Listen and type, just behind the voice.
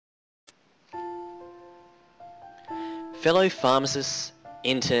Fellow pharmacists,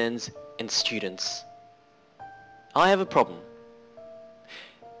 interns and students, I have a problem.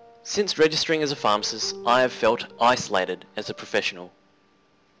 Since registering as a pharmacist, I have felt isolated as a professional.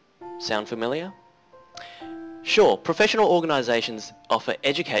 Sound familiar? Sure, professional organisations offer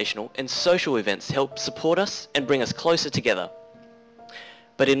educational and social events to help support us and bring us closer together.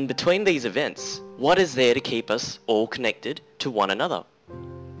 But in between these events, what is there to keep us all connected to one another?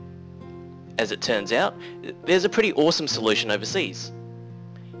 As it turns out, there's a pretty awesome solution overseas.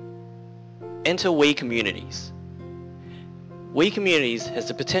 Enter WeCommunities. WeCommunities has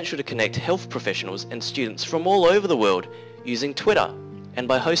the potential to connect health professionals and students from all over the world using Twitter and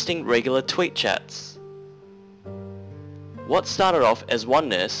by hosting regular tweet chats. What started off as one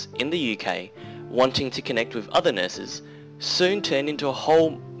nurse in the UK wanting to connect with other nurses soon turned into a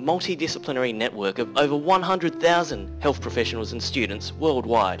whole multidisciplinary network of over 100,000 health professionals and students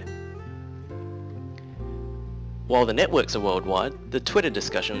worldwide. While the networks are worldwide, the Twitter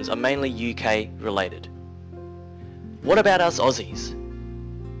discussions are mainly UK related. What about us Aussies?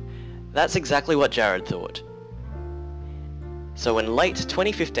 That's exactly what Jared thought. So in late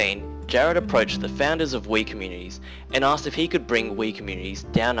 2015, Jared approached the founders of WeCommunities and asked if he could bring WeCommunities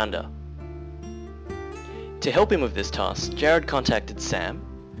down under. To help him with this task, Jared contacted Sam,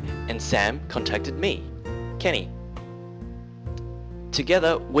 and Sam contacted me, Kenny.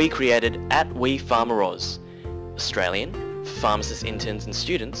 Together we created @WePHoz, Australian, for pharmacists, interns and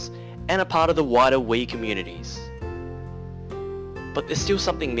students, and a part of the wider WeCommunities. But there's still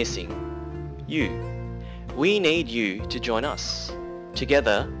something missing. You. We need you to join us.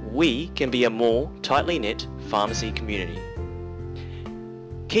 Together, we can be a more tightly knit pharmacy community.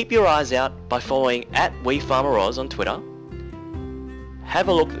 Keep your eyes out by following @WePHoz on Twitter. Have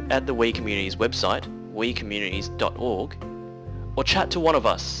a look at the WeCommunities website, wecommunities.org, or chat to one of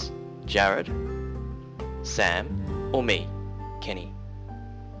us, Jared, Sam, or me, Kenny.